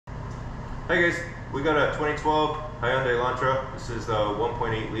Hi guys, we got a 2012 Hyundai Elantra. This is the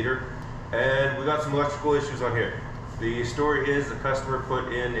 1.8 liter, and we got some electrical issues on here. The story is the customer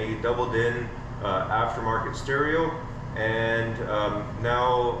put in a double din aftermarket stereo, and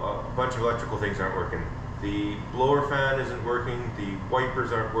now a bunch of electrical things aren't working. The blower fan isn't working, the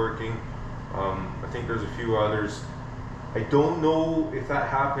wipers aren't working. I think there's a few others. I don't know if that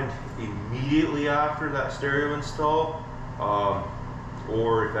happened immediately after that stereo install,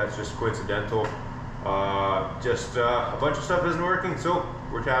 or if that's just coincidental. Just a bunch of stuff isn't working, so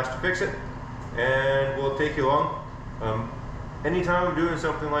we're tasked to fix it, and we'll take you along. Anytime I'm doing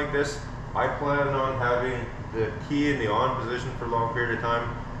something like this, I plan on having the key in the on position for a long period of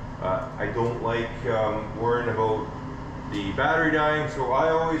time. I don't like worrying about the battery dying, so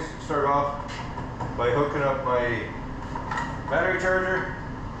I always start off by hooking up my battery charger.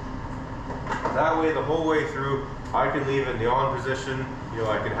 That way, the whole way through, I can leave it in the on position. You know,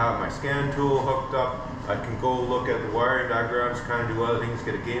 I can have my scan tool hooked up. I can go look at the wiring diagrams, kind of do other things,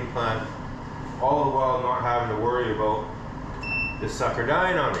 get a game plan, all the while not having to worry about this sucker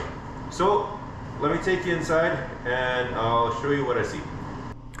dying on me. So let me take you inside and I'll show you what I see.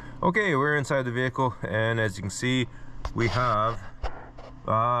 Okay, we're inside the vehicle, and as you can see, we have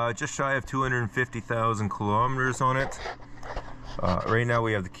just shy of 250,000 kilometers on it. Right now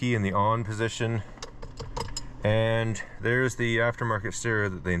we have the key in the on position, and there's the aftermarket stereo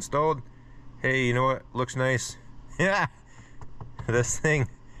that they installed. Hey, you know what? Looks nice. Yeah, that thing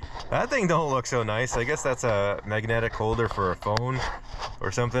don't look so nice. I guess that's a magnetic holder for a phone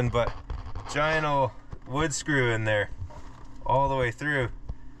or something, but giant old wood screw in there all the way through.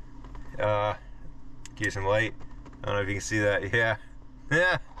 Give you some light. I don't know if you can see that.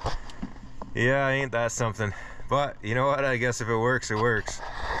 Yeah, ain't that something? But you know what, I guess if it works, it works.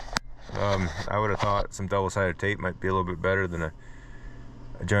 I would have thought some double-sided tape might be a little bit better than a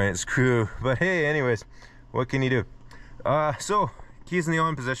giant screw, but hey, anyways, what can you do? So keys in the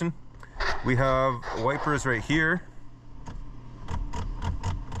on position. We have wipers right here.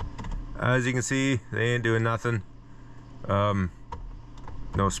 As you can see, they ain't doing nothing. No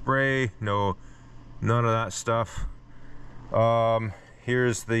spray, none of that stuff.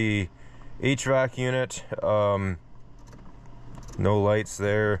 Here's the HVAC unit. No lights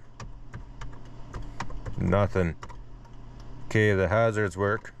there. Nothing. Okay, the hazards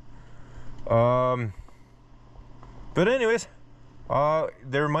work. But anyways,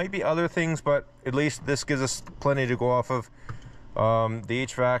 there might be other things, but at least this gives us plenty to go off of. The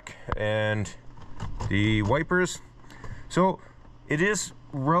HVAC and the wipers. So it is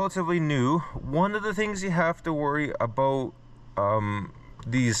relatively new. One of the things you have to worry about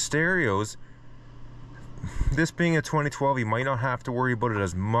these stereos, this being a 2012, you might not have to worry about it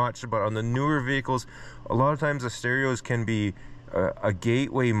as much, but on the newer vehicles, a lot of times the stereos can be a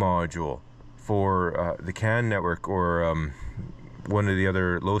gateway module for the CAN network, or one of the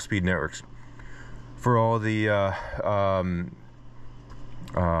other low-speed networks, for all the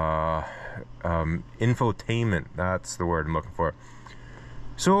infotainment. That's the word I'm looking for.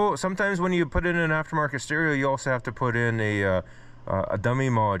 So sometimes when you put in an aftermarket stereo, you also have to put in a dummy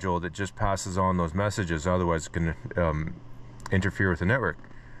module that just passes on those messages, otherwise it can interfere with the network.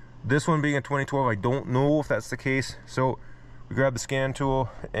 This one being a 2012, I don't know if that's the case. So we grab the scan tool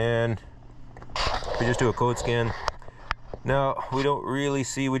and we just do a code scan. Now we don't really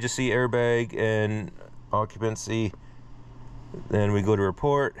see, we just see airbag and occupancy. Then we go to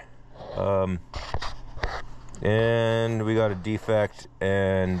report, and we got a defect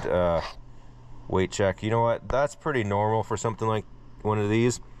and weight check. You know what, that's pretty normal for something like one of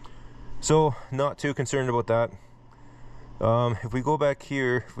these, so not too concerned about that. If we go back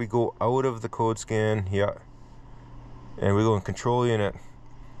here, if we go out of the code scan, yeah, and we go in control unit,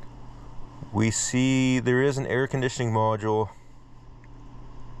 we see there is an air conditioning module,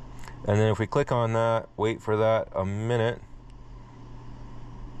 and then if we click on that, wait for that a minute.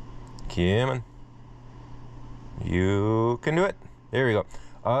 Come on, you can do it. There we go.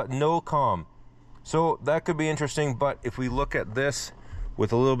 No comm. So that could be interesting, but if we look at this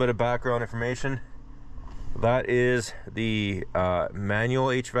with a little bit of background information, that is the manual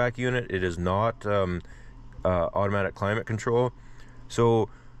HVAC unit. It is not automatic climate control. So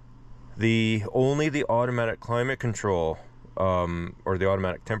only the automatic climate control, or the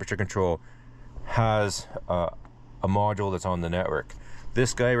automatic temperature control, has a module that's on the network.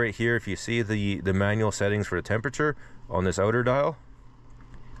 This guy right here, if you see the manual settings for the temperature on this outer dial,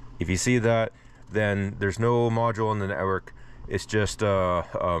 if you see that, then there's no module on the network. It's just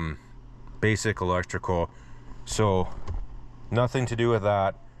basic electrical, so nothing to do with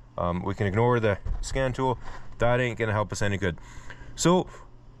that. We can ignore the scan tool. That ain't gonna help us any good. So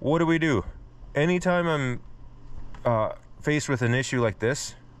what do? anytime I'm faced with an issue like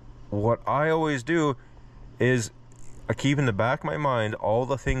this, what I always do is I keep in the back of my mind all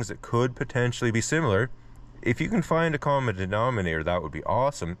the things that could potentially be similar. If you can find a common denominator, that would be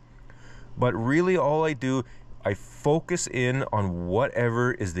awesome. But really all I do, I focus in on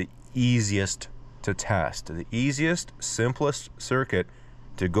whatever is the easiest to test, the easiest, simplest circuit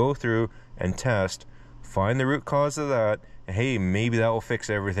to go through and test, find the root cause of that. Hey, maybe that will fix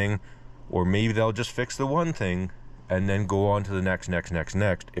everything, or maybe they'll just fix the one thing and then go on to the next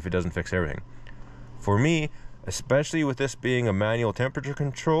if it doesn't fix everything. For me, especially with this being a manual temperature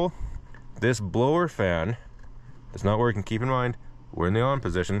control, this blower fan is not working. Keep in mind, we're in the on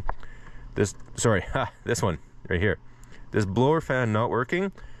position. This one right here. This blower fan not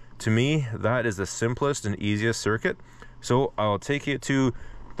working, to me, that is the simplest and easiest circuit. So I'll take you to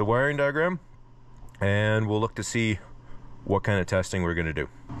the wiring diagram and we'll look to see what kind of testing we're gonna do.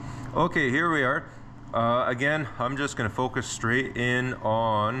 Okay, here we are. Again, I'm just gonna focus straight in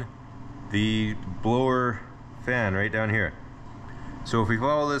on the blower fan right down here. So if we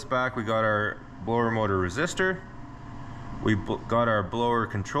follow this back, we got our blower motor resistor, we got our blower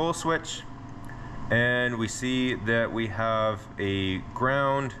control switch, and we see that we have a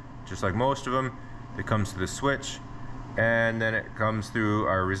ground, just like most of them, that comes to the switch, and then it comes through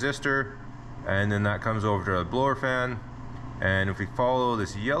our resistor, and then that comes over to the blower fan. And if we follow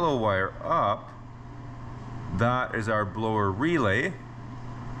this yellow wire up, that is our blower relay.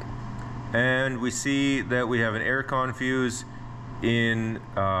 And we see that we have an aircon fuse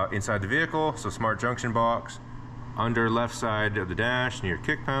inside the vehicle, so smart junction box, under left side of the dash near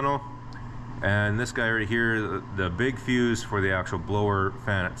kick panel. And this guy right here, the big fuse for the actual blower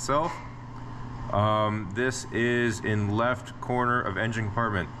fan itself. This is in left corner of engine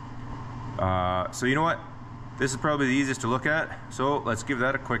compartment. So you know what? This is probably the easiest to look at. So let's give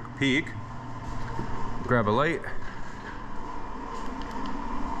that a quick peek. Grab a light.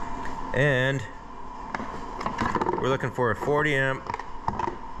 And we're looking for a 40 amp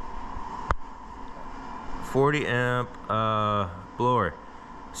blower.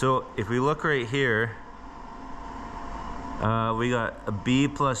 So if we look right here, we got a B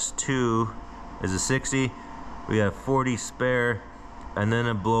plus 2 is a 60. We have 40 spare, and then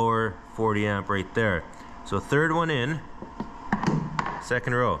a blower 40 amp right there. So third one in,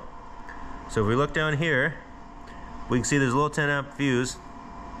 second row. So if we look down here, we can see there's a little 10 amp fuse.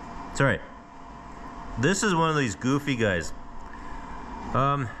 It's all right. This is one of these goofy guys.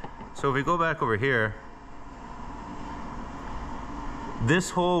 So if we go back over here,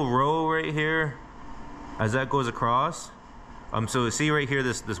 this whole row right here, as that goes across, so you see right here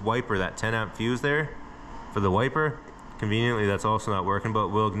this wiper, that 10 amp fuse there for the wiper. Conveniently, that's also not working, but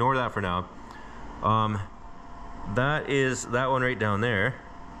we'll ignore that for now. That is that one right down there.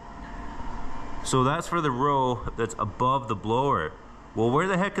 So that's for the row that's above the blower. Well, where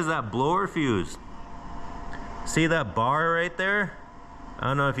the heck is that blower fuse? See that bar right there? I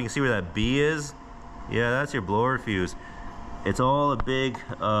don't know if you can see where that B is. Yeah, that's your blower fuse. It's all a big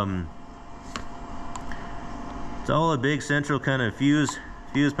central kind of fuse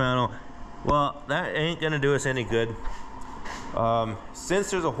panel. Well, that ain't gonna do us any good.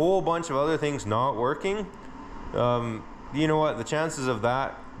 Since there's a whole bunch of other things not working, you know what, the chances of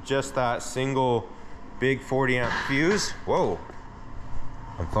that, just that single big 40 amp fuse, whoa,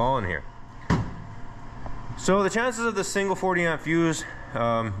 I'm falling here. So the chances of the single 40 amp fuse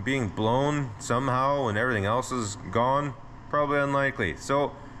being blown somehow when everything else is gone, probably unlikely.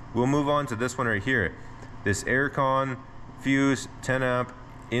 So we'll move on to this one right here, this aircon fuse 10 amp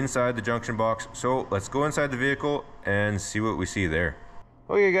inside the junction box. So let's go inside the vehicle and see what we see there.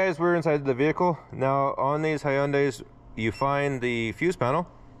 Okay guys, we're inside the vehicle. Now on these Hyundais, you find the fuse panel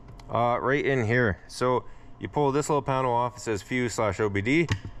right in here. So you pull this little panel off, it says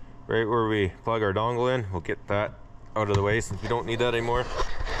fuse/OBD, right where we plug our dongle in. We'll get that out of the way since we don't need that anymore.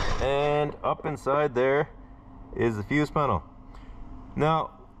 And up inside there is the fuse panel.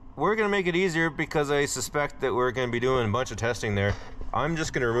 Now we're gonna make it easier because I suspect that we're gonna be doing a bunch of testing there. I'm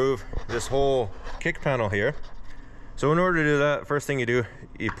just gonna remove this whole kick panel here. So in order to do that, first thing you do,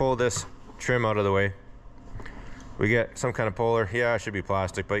 you pull this trim out of the way. We get some kind of puller. Yeah, it should be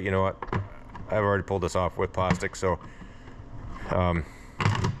plastic, but you know what? I've already pulled this off with plastic, so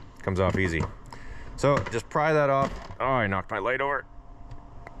comes off easy. So just pry that off. Oh, I knocked my light over.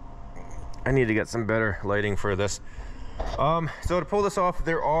 I need to get some better lighting for this. So to pull this off,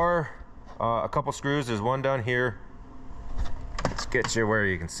 there are a couple screws. There's one down here. Let's get you where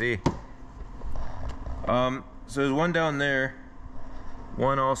you can see. So there's one down there,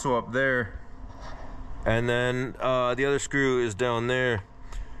 one also up there, and then the other screw is down there.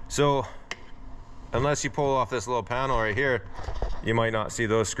 So unless you pull off this little panel right here, you might not see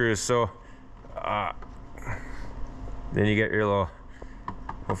those screws. So then you get your little,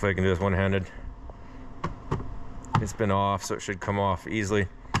 hopefully I can do this one-handed. It's been off, so it should come off easily.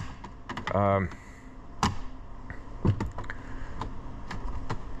 Come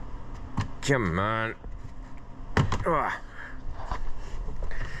on.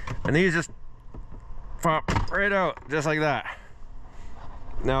 And these just pop right out, just like that.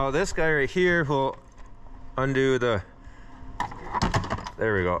 Now this guy right here will undo the,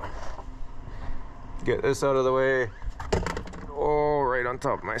 there we go. Get this out of the way. Oh, right on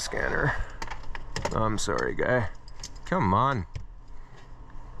top of my scanner. I'm sorry, guy. Come on.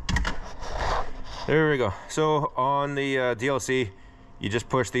 There we go. So on the DLC, you just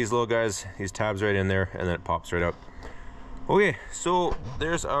push these little guys, these tabs right in there, and then it pops right out. Okay, so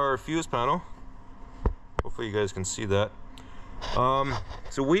there's our fuse panel. Hopefully you guys can see that.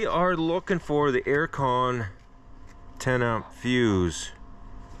 So we are looking for the Aircon 10 amp fuse.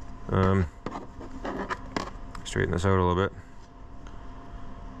 Straighten this out a little bit.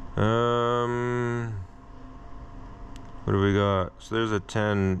 What do we got? So there's a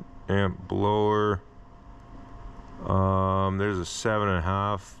 10 amp blower. There's a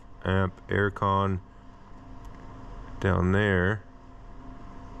 7.5 amp Aircon down there.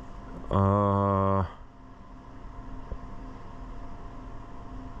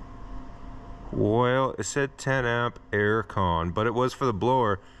 Well, it said 10 amp Aircon, but it was for the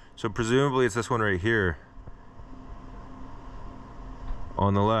blower, so presumably it's this one right here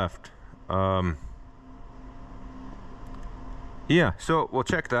on the left. Yeah, so we'll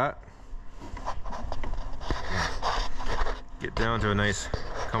check that. Get down to a nice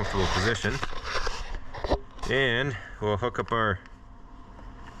comfortable position, and we'll hook up our,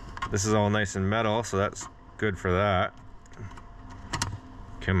 this is all nice and metal, so that's good for that.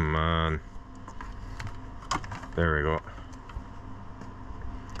 Come on. There we go.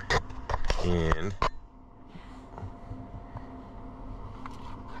 And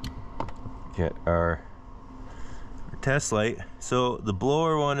get our test light. So the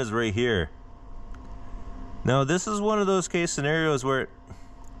blower one is right here. Now this is one of those case scenarios where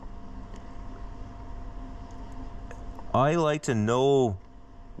I like to know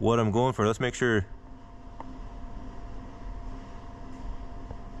what I'm going for. Let's make sure.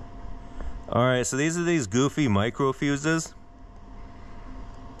 Alright, so these are these goofy micro fuses.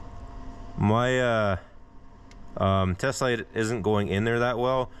 My test light isn't going in there that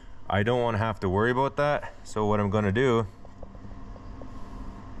well. I don't want to have to worry about that. So what I'm going to do,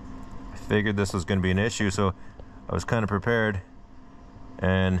 I figured this was going to be an issue, so I was kind of prepared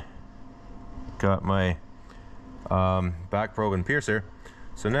and got my back probe and piercer.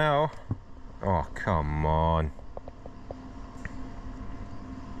 So now, oh come on.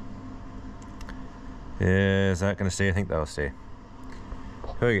 Is that going to stay? I think that'll stay.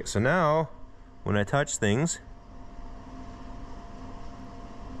 Okay, so now when I touch things,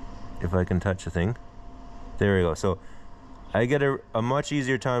 if I can touch a thing, there we go. So I get a much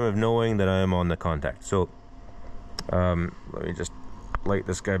easier time of knowing that I am on the contact. So let me just light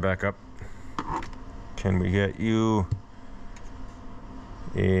this guy back up. Can we get you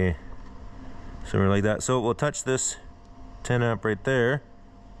a somewhere like that? So we'll touch this 10 amp right there.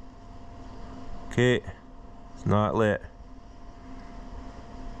 Okay, it's not lit.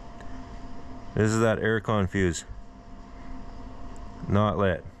 This is that Aircon fuse. Not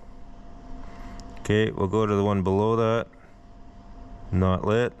lit. Okay, we'll go to the one below that. Not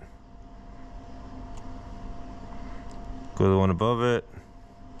lit. Go to the one above it.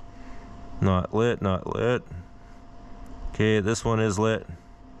 Not lit, not lit. Okay, this one is lit.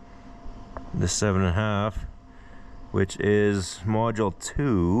 This 7.5, which is module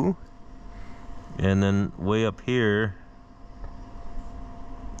 2. And then way up here,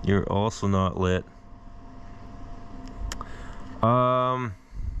 you're also not lit. What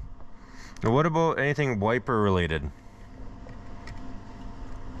about anything wiper related?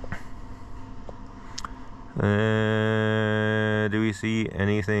 Do we see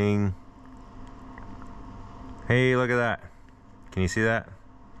anything? Hey, look at that. Can you see that?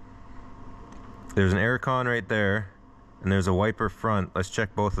 There's an Aircon right there, and there's a wiper front. Let's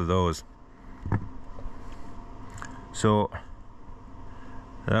check both of those. So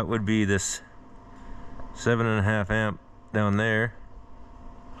that would be this 7.5 amp down there.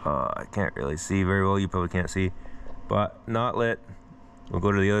 I can't really see very well. You probably can't see, but not lit. We'll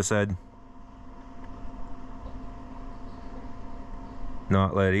go to the other side.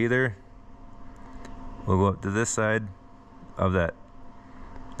 Not lit either. We'll go up to this side of that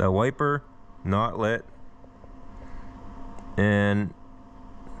wiper. Not lit. And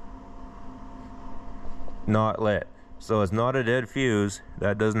not lit. So it's not a dead fuse.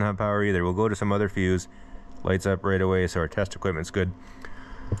 That doesn't have power either. We'll go to some other fuse. Lights up right away, so our test equipment's good.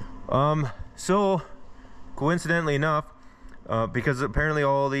 So coincidentally enough, because apparently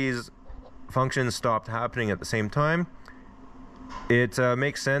all these functions stopped happening at the same time, it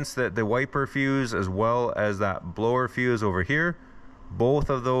makes sense that the wiper fuse as well as that blower fuse over here, both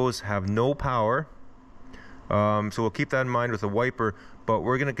of those have no power. So we'll keep that in mind with the wiper, but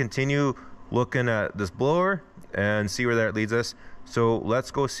we're going to continue looking at this blower and see where that leads us. So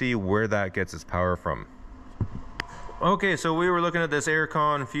let's go see where that gets its power from. Okay, so we were looking at this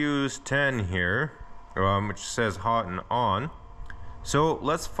aircon fuse 10 here, which says hot and on. So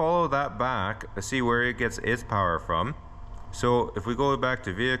let's follow that back to see where it gets its power from. So if we go back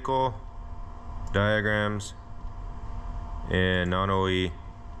to vehicle, diagrams, and non-OE,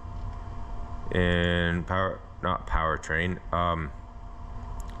 and power, not powertrain,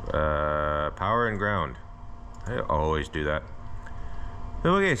 power and ground. I always do that.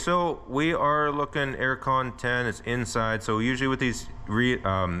 Okay, so we are looking aircon 10, it's inside. So usually with these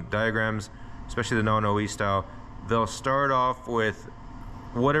diagrams, especially the non-OE style, they'll start off with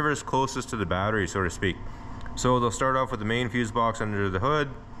whatever is closest to the battery, so to speak. So they'll start off with the main fuse box under the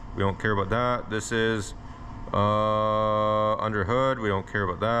hood. We don't care about that. This is under hood, we don't care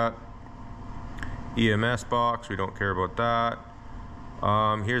about that. EMS box, we don't care about that.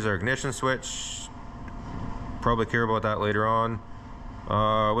 Here's our ignition switch, probably care about that later on.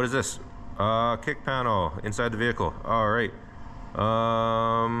 What is this? Kick panel inside the vehicle. All right.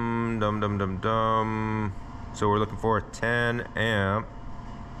 So we're looking for 10 amp.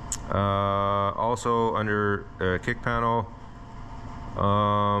 Also under kick panel,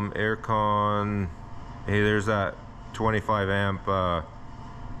 aircon. Hey, there's that 25 amp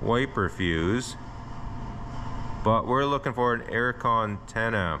wiper fuse. But we're looking for an aircon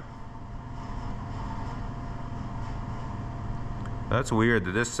 10 amp. That's weird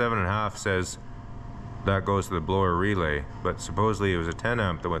that this 7.5 says that goes to the blower relay, but supposedly it was a 10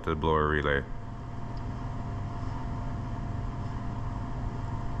 amp that went to the blower relay.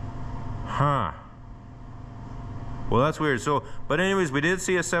 Huh. Well, that's weird. So, but anyways, we did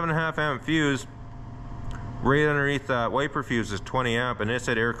see a 7.5 amp fuse right underneath that wiper fuse is 20 amp, and it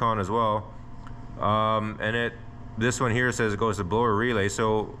said aircon as well. And this one here says it goes to blower relay,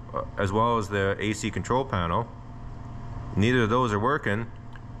 so as well as the AC control panel. Neither of those are working,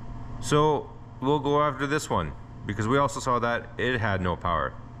 so we'll go after this one because we also saw that it had no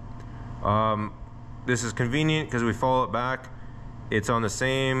power. This is convenient because we follow it back. It's on the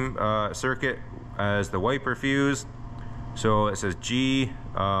same circuit as the wiper fuse, so it says G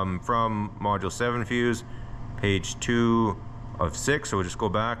from module 7 fuse, page 2 of 6. So we'll just go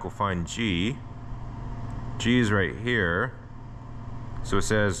back, we'll find G. G is right here, so it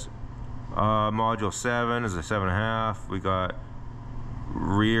says module 7 is a 7.5. We got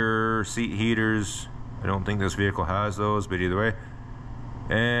rear seat heaters. I don't think this vehicle has those, but either way.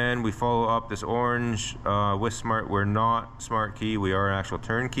 And we follow up this orange with smart. We're not smart key, we are an actual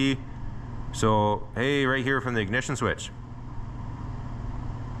turnkey. So hey, right here from the ignition switch.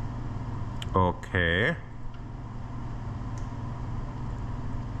 Okay.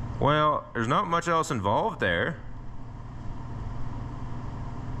 Well, there's not much else involved there.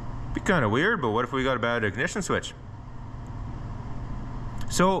 Be kind of weird, but what if we got a bad ignition switch?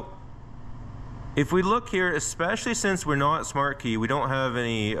 So if we look here, especially since we're not smart key, we don't have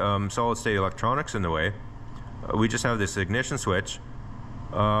any solid state electronics in the way, we just have this ignition switch.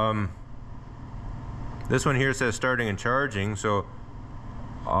 This one here says starting and charging, so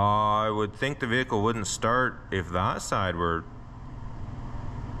I would think the vehicle wouldn't start if that side were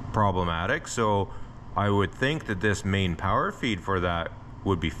problematic. So I would think that this main power feed for that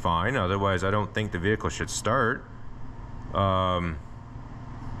would be fine. Otherwise, I don't think the vehicle should start.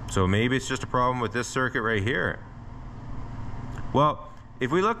 So maybe it's just a problem with this circuit right here. Well, if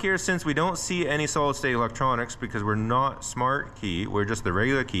we look here, since we don't see any solid state electronics because we're not smart key, we're just the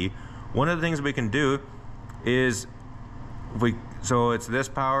regular key, one of the things we can do is so it's this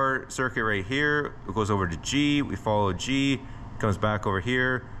power circuit right here, it goes over to G, we follow G, comes back over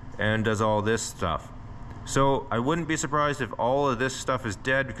here and does all this stuff. So I wouldn't be surprised if all of this stuff is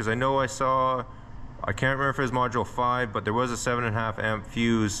dead, because I know I saw, I can't remember if it was module 5, but there was a 7.5 amp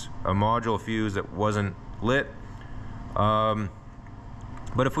fuse, a module fuse that wasn't lit. But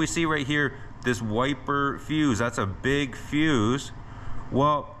if we see right here, this wiper fuse, that's a big fuse.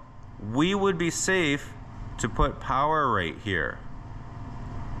 Well, we would be safe to put power right here.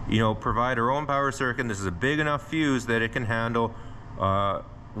 You know, provide our own power circuit. This is a big enough fuse that it can handle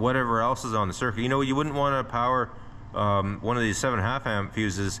whatever else is on the circuit. You know, you wouldn't want to power one of these 7.5 amp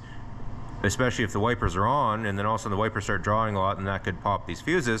fuses especially if the wipers are on, and then also the wipers start drawing a lot, and that could pop these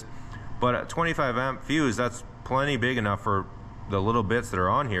fuses. But at 25 amp fuse, that's plenty big enough for the little bits that are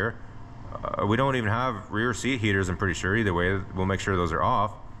on here. We don't even have rear seat heaters, I'm pretty sure. Either way, we'll make sure those are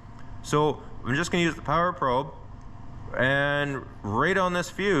off. So I'm just gonna use the power probe, and right on this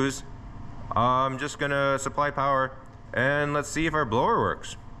fuse, I'm just gonna supply power, and let's see if our blower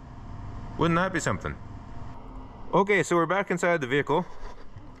works. Wouldn't that be something? Okay, so we're back inside the vehicle.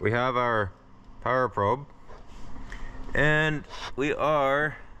 We have our power probe, and we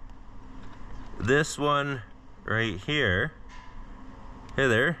are this one right here. Hey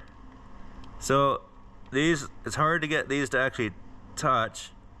there. So these, it's hard to get these to actually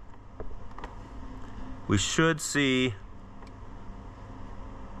touch. We should see.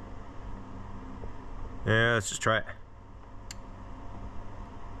 Yeah, let's just try it.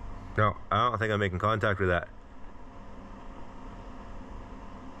 No, I don't think I'm making contact with that.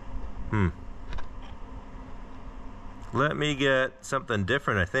 Let me get something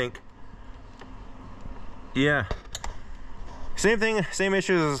different, I think. Yeah. Same thing, same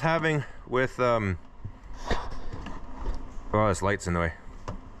issues as having with, oh, this light's in the way.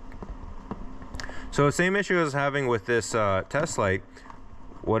 So same issue as having with this test light.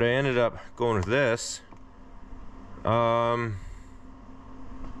 What I ended up going with this, yeah,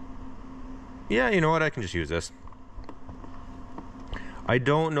 you know what, I can just use this. I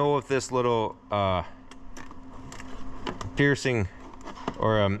don't know if this little piercing,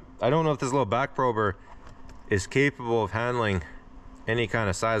 or I don't know if this little back prober is capable of handling any kind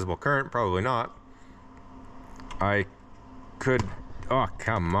of sizable current. Probably not. I could, oh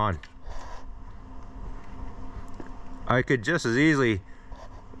come on, I could just as easily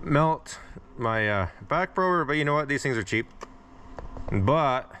melt my back prober, but you know what, these things are cheap.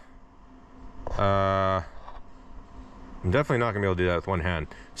 But I'm definitely not gonna be able to do that with one hand.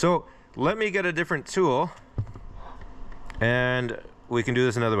 So let me get a different tool and we can do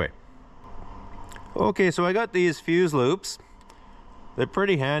this another way. Okay, so I got these fuse loops. They're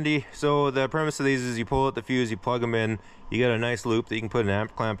pretty handy. So the premise of these is you pull out the fuse, you plug them in, you get a nice loop that you can put an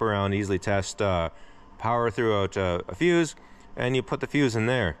amp clamp around, easily test power throughout a fuse, and you put the fuse in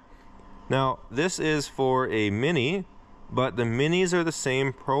there. Now this is for a mini, but the minis are the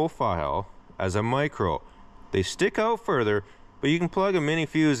same profile as a micro. They stick out further, but you can plug a mini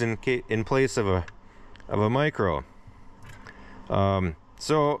fuse in place of a micro.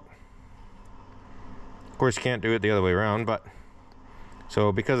 So of course you can't do it the other way around, but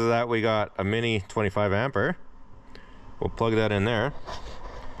so because of that, we got a mini 25 ampere. We'll plug that in there.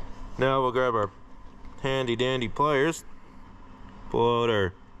 Now we'll grab our handy dandy pliers, pull out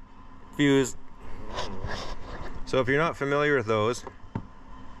our fuse. So if you're not familiar with those,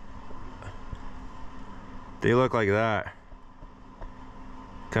 they look like that,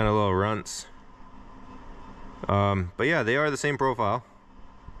 kind of little runts. But yeah, they are the same profile.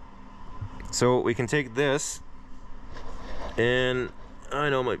 So we can take this, and I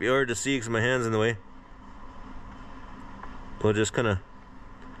know it might be hard to see because my hand's in the way. We'll just kind of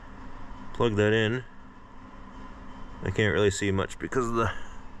plug that in. I can't really see much because of the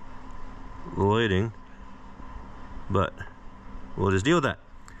lighting, but we'll just deal with that.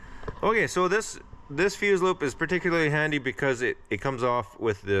 Okay, so this fuse loop is particularly handy because it comes off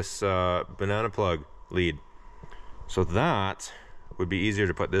with this banana plug lead. So that would be easier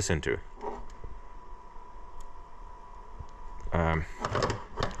to put this into.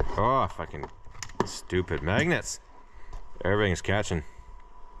 Oh, fucking stupid magnets. Everything's catching.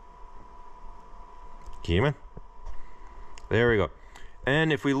 Keeman. There we go.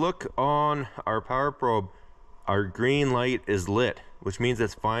 And if we look on our power probe, our green light is lit, which means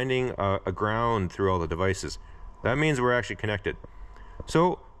it's finding a ground through all the devices. That means we're actually connected.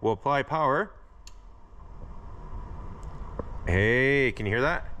 So we'll apply power. Hey, can you hear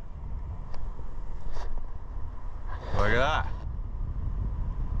that? Look at that.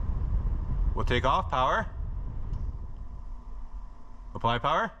 We'll take off power. Apply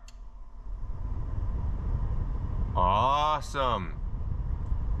power. Awesome.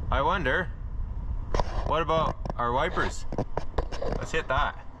 I wonder, what about our wipers? Let's hit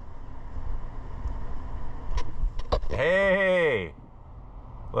that. Hey,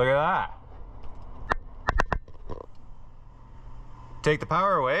 look at that. Take the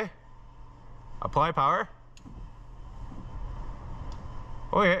power away. Apply power.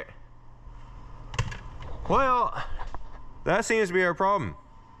 Okay. Well, that seems to be our problem.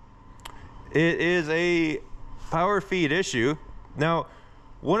 It is a power feed issue. Now,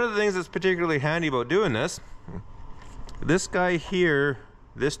 one of the things that's particularly handy about doing this guy here,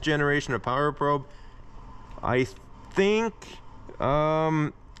 this generation of power probe, I think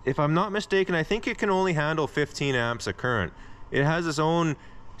if I'm not mistaken, I think it can only handle 15 amps of current. It has its own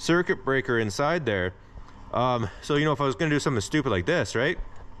circuit breaker inside there. So, you know, if I was gonna do something stupid like this, right?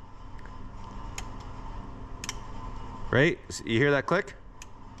 Right? You hear that click?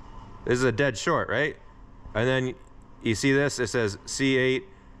 This is a dead short, right? And then you see this, it says C8,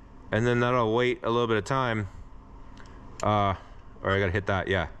 and then that'll wait a little bit of time. Or I gotta hit that,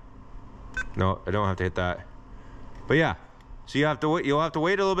 yeah. No, I don't have to hit that. But yeah, so you have to wait, you'll have to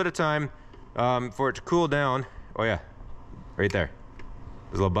wait a little bit of time for it to cool down. Oh yeah, right there.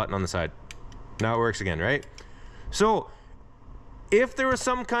 There's a little button on the side. Now it works again, right? So if there was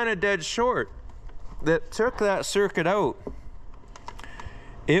some kind of dead short that took that circuit out,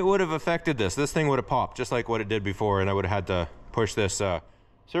 it would have affected this. This thing would have popped just like what it did before, and I would have had to push this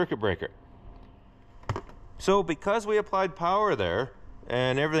circuit breaker. So because we applied power there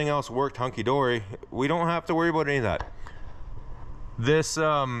and everything else worked hunky-dory, we don't have to worry about any of that. This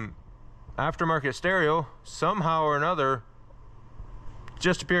aftermarket stereo, somehow or another,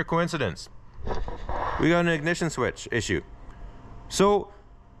 just a pure coincidence, we got an ignition switch issue. So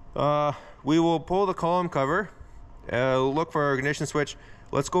we will pull the column cover, look for our ignition switch.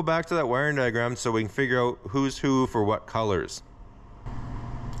 Let's go back to that wiring diagram so we can figure out who's who for what colors.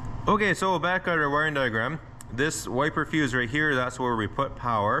 Okay, so back at our wiring diagram, this wiper fuse right here, that's where we put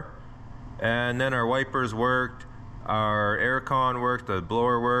power, and then our wipers worked, our aircon worked, the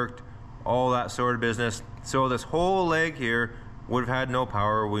blower worked, all that sort of business. So this whole leg here would have had no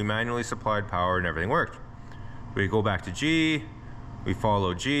power. We manually supplied power and everything worked. We go back to G, we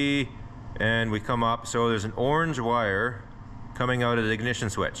follow G, and we come up. So there's an orange wire coming out of the ignition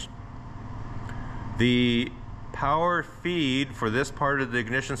switch. The power feed for this part of the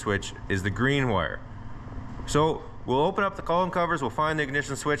ignition switch is the green wire. So we'll open up the column covers, we'll find the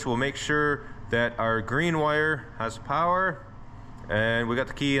ignition switch, we'll make sure that our green wire has power, and we got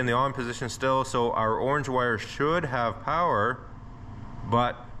the key in the on position still, so our orange wire should have power,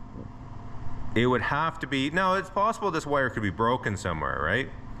 but it would have to be, now it's possible this wire could be broken somewhere, right?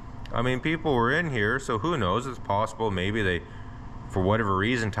 I mean, people were in here, so who knows, it's possible maybe they, for whatever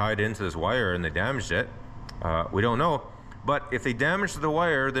reason, tied into this wire and they damaged it. We don't know. But if they damage the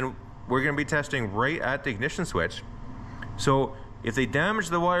wire, then we're going to be testing right at the ignition switch. So if they damage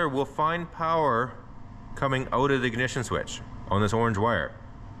the wire, we'll find power coming out of the ignition switch on this orange wire.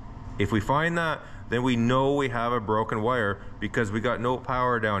 If we find that, then we know we have a broken wire because we got no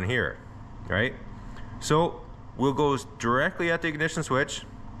power down here, right? So we'll go directly at the ignition switch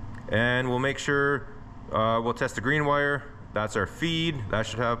and we'll make sure, we'll test the green wire. That's our feed, that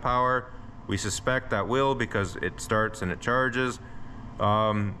should have power. We suspect that will because it starts and it charges.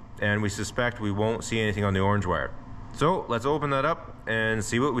 And we suspect we won't see anything on the orange wire. So let's open that up and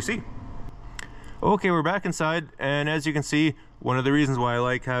see what we see. Okay, we're back inside, and as you can see, one of the reasons why I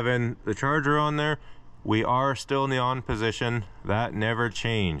like having the charger on there, we are still in the on position. That never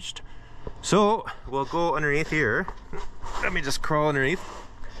changed. So we'll go underneath here. Let me just crawl underneath.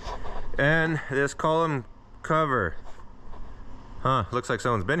 And this column cover, looks like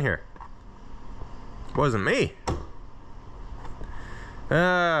someone's been here. Wasn't me.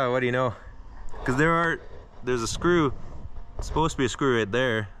 What do you know? Because there's a screw. It's supposed to be a screw right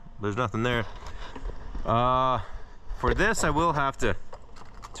there. There's nothing there. For this, I will have to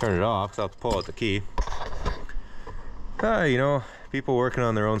turn it off, so I'll have to pull out the key. You know, people working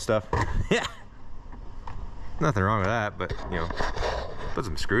on their own stuff. Yeah. Nothing wrong with that, but, you know, put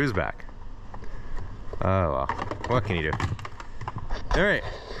some screws back. Oh, well. What can you do? All right.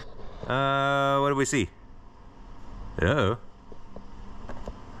 What do we see? Uh-oh.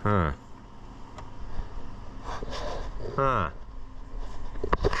 Huh.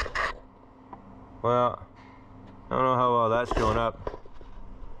 Well, I don't know how well that's showing up.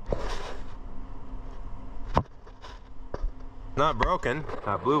 Not broken,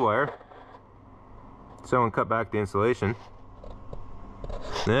 that blue wire. Someone cut back the insulation.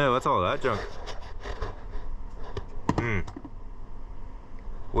 Yeah, what's all that junk?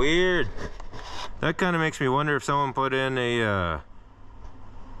 Weird. That kind of makes me wonder if someone put in a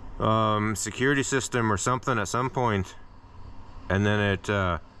security system or something at some point, and then it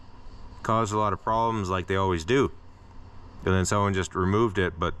caused a lot of problems like they always do. And then someone just removed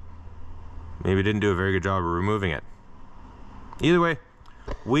it, but maybe didn't do a very good job of removing it. Either way,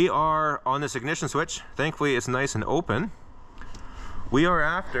 we are on this ignition switch. Thankfully, it's nice and open. We are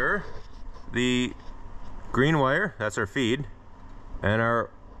after the green wire, that's our feed, and our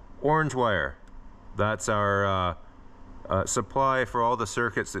orange wire, that's our supply for all the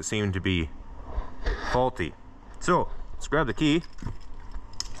circuits that seem to be faulty. So let's grab the key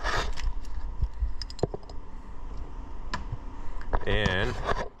and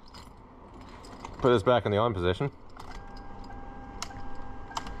Put this back in the on position.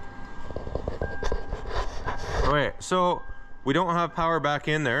 Okay, so we don't have power back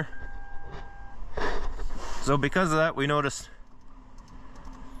in there. So because of that, we noticed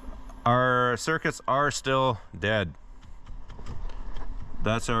our circuits are still dead.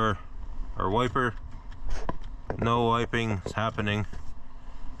 That's our wiper. No wiping is happening.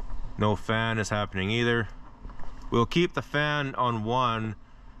 No fan is happening either. We'll keep the fan on 1,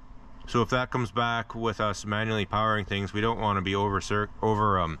 so if that comes back with us manually powering things, we don't want to be over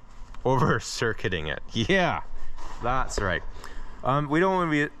circuiting it. Yeah, that's right. We don't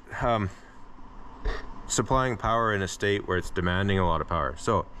want to be supplying power in a state where it's demanding a lot of power.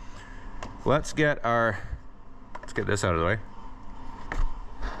 So let's get this out of the way.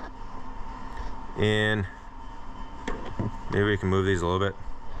 And maybe we can move these a little bit.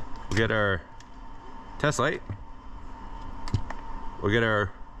 We'll get our test light. We'll get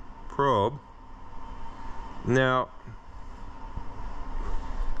our probe. Now,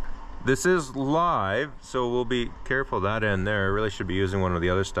 this is live, so we'll be careful that end there. I really should be using one of the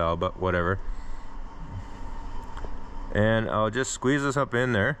other style, but whatever. And I'll just squeeze this up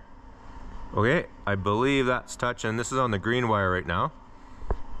in there. Okay, I believe that's touching. This is on the green wire right now.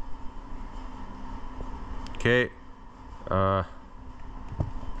 Okay,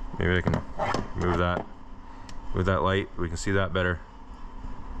 maybe I can move that light. We can see that better.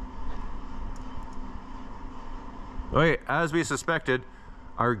 Okay, as we suspected,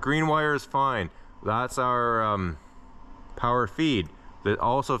 our green wire is fine. That's our power feed. That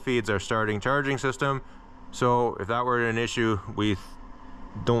also feeds our starting charging system. So if that were an issue, we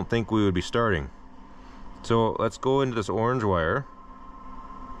don't think we would be starting. So let's go into this orange wire.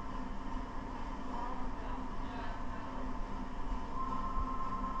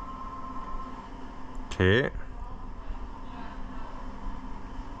 Okay.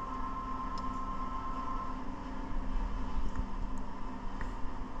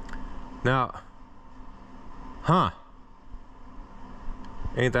 Now,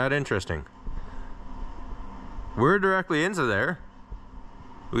 ain't that interesting? We're directly into there.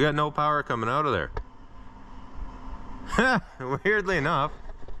 We got no power coming out of there. Weirdly enough.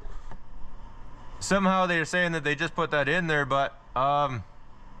 Somehow they're saying that they just put that in there, but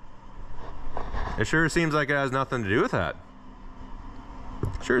it sure seems like it has nothing to do with that.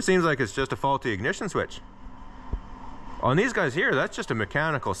 Sure seems like it's just a faulty ignition switch. On these guys here, that's just a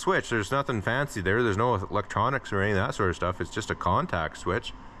mechanical switch. There's nothing fancy there. There's no electronics or any of that sort of stuff. It's just a contact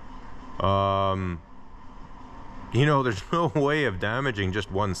switch. You know, there's no way of damaging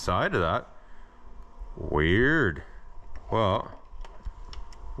just one side of that. Weird. Well,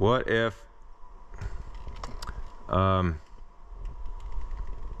 what if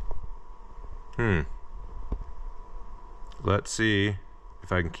let's see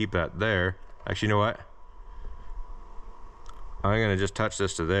if I can keep that there. Actually, you know what? I'm gonna just touch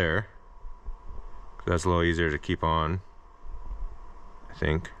this to there. That's a little easier to keep on, I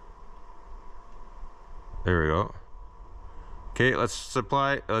think. There we go. Okay, let's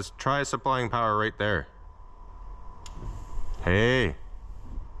try supplying power right there. Hey,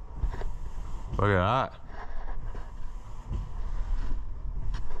 look at that.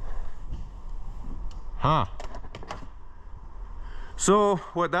 Huh. So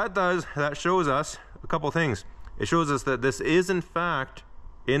what that does, that shows us a couple things. It shows us that this is in fact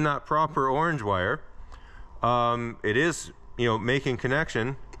in that proper orange wire. It is, you know, making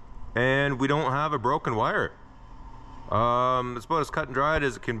connection, and we don't have a broken wire. It's about as cut and dried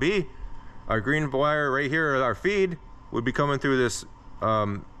as it can be. Our green wire right here, our feed, would be coming through this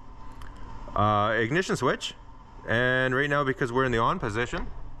ignition switch, and right now, because we're in the on position,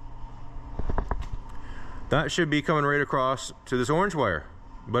 that should be coming right across to this orange wire,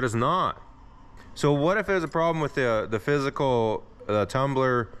 but it's not. So what if there's a problem with the physical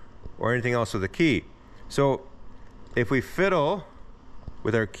tumbler or anything else with the key? So if we fiddle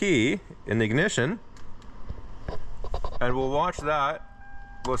with our key in the ignition, and we'll watch that,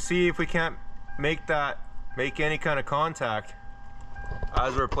 we'll see if we can't make any kind of contact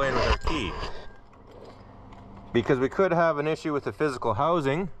as we're playing with our key. Because we could have an issue with the physical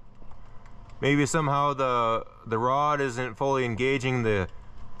housing. Maybe somehow the rod isn't fully engaging the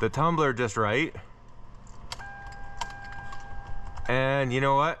tumbler just right. And you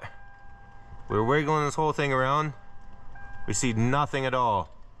know what? We're wiggling this whole thing around. We see nothing at all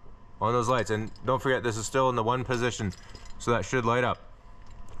on those lights. And don't forget, this is still in the one position, so that should light up.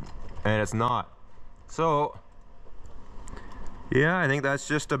 And it's not. So yeah, I think that's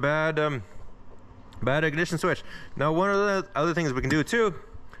just a bad ignition switch. Now, one of the other things we can do too,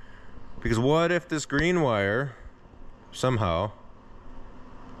 because what if this green wire somehow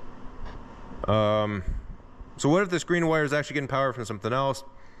So what if this green wire is actually getting power from something else?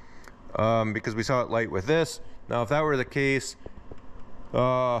 Because we saw it light with this. Now if that were the case,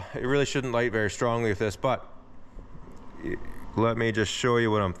 it really shouldn't light very strongly with this, but let me just show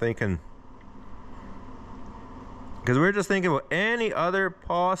you what I'm thinking. Because we're just thinking about any other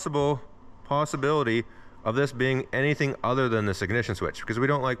possibility of this being anything other than this ignition switch, because we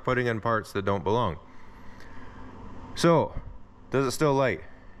don't like putting in parts that don't belong. So, does it still light?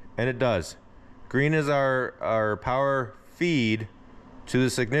 And it does. Green is our power feed to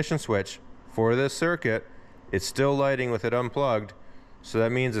this ignition switch for this circuit. It's still lighting with it unplugged, so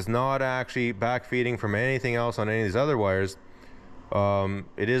that means it's not actually backfeeding from anything else on any of these other wires.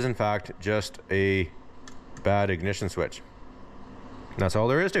 It is in fact just a bad ignition switch. That's all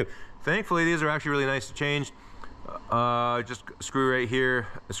there is to. Thankfully these are actually really nice to change. Just screw right here,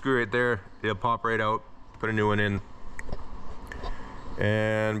 a screw right there, it'll pop right out, put a new one in,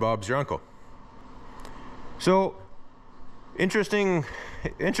 and Bob's your uncle. So interesting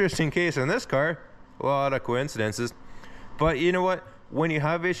case in this car. A lot of coincidences, but you know what, when you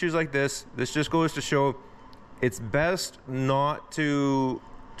have issues like this just goes to show it's best not to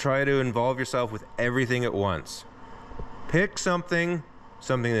try to involve yourself with everything at once. Pick something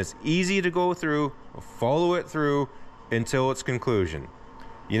that's easy to go through, follow it through until its conclusion.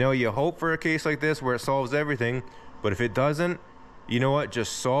 You know, you hope for a case like this where it solves everything, but if it doesn't, you know what,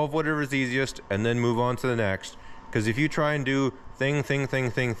 just solve whatever's easiest and then move on to the next. Because if you try and do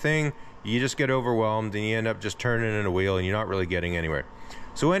thing, you just get overwhelmed and you end up just turning in a wheel and you're not really getting anywhere.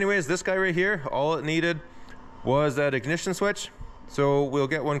 So anyways, this guy right here, all it needed was that ignition switch. So we'll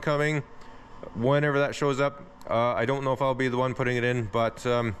get one coming whenever that shows up. I don't know if I'll be the one putting it in, but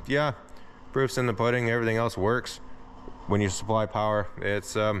yeah, proof's in the pudding. Everything else works when you supply power.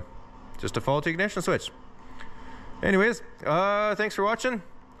 It's just a faulty ignition switch. Anyways, thanks for watching.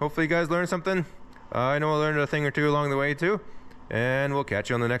 Hopefully you guys learned something. I know I learned a thing or two along the way too, and we'll catch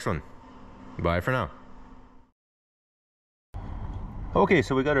you on the next one. Bye for now. Okay,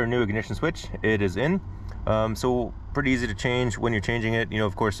 so we got our new ignition switch. It is in. So pretty easy to change. When you're changing it, you know,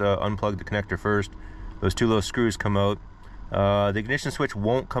 of course, unplug the connector first. Those two little screws come out. The ignition switch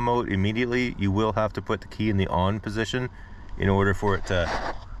won't come out immediately. You will have to put the key in the on position in order for it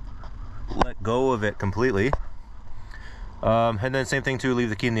to let go of it completely. And then same thing too, leave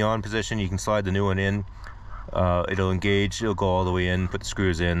the key in the on position. You can slide the new one in. It'll engage, it'll go all the way in, put the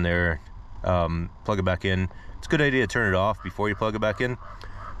screws in there, plug it back in. It's a good idea to turn it off before you plug it back in.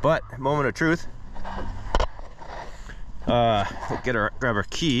 But, moment of truth, we'll grab our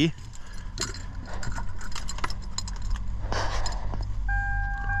key.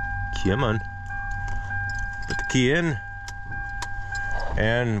 Come on. Put the key in,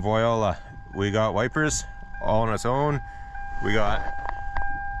 and voila, we got wipers all on its own. We got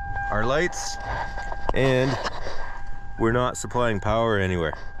our lights, and we're not supplying power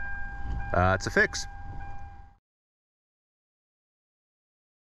anywhere. It's a fix.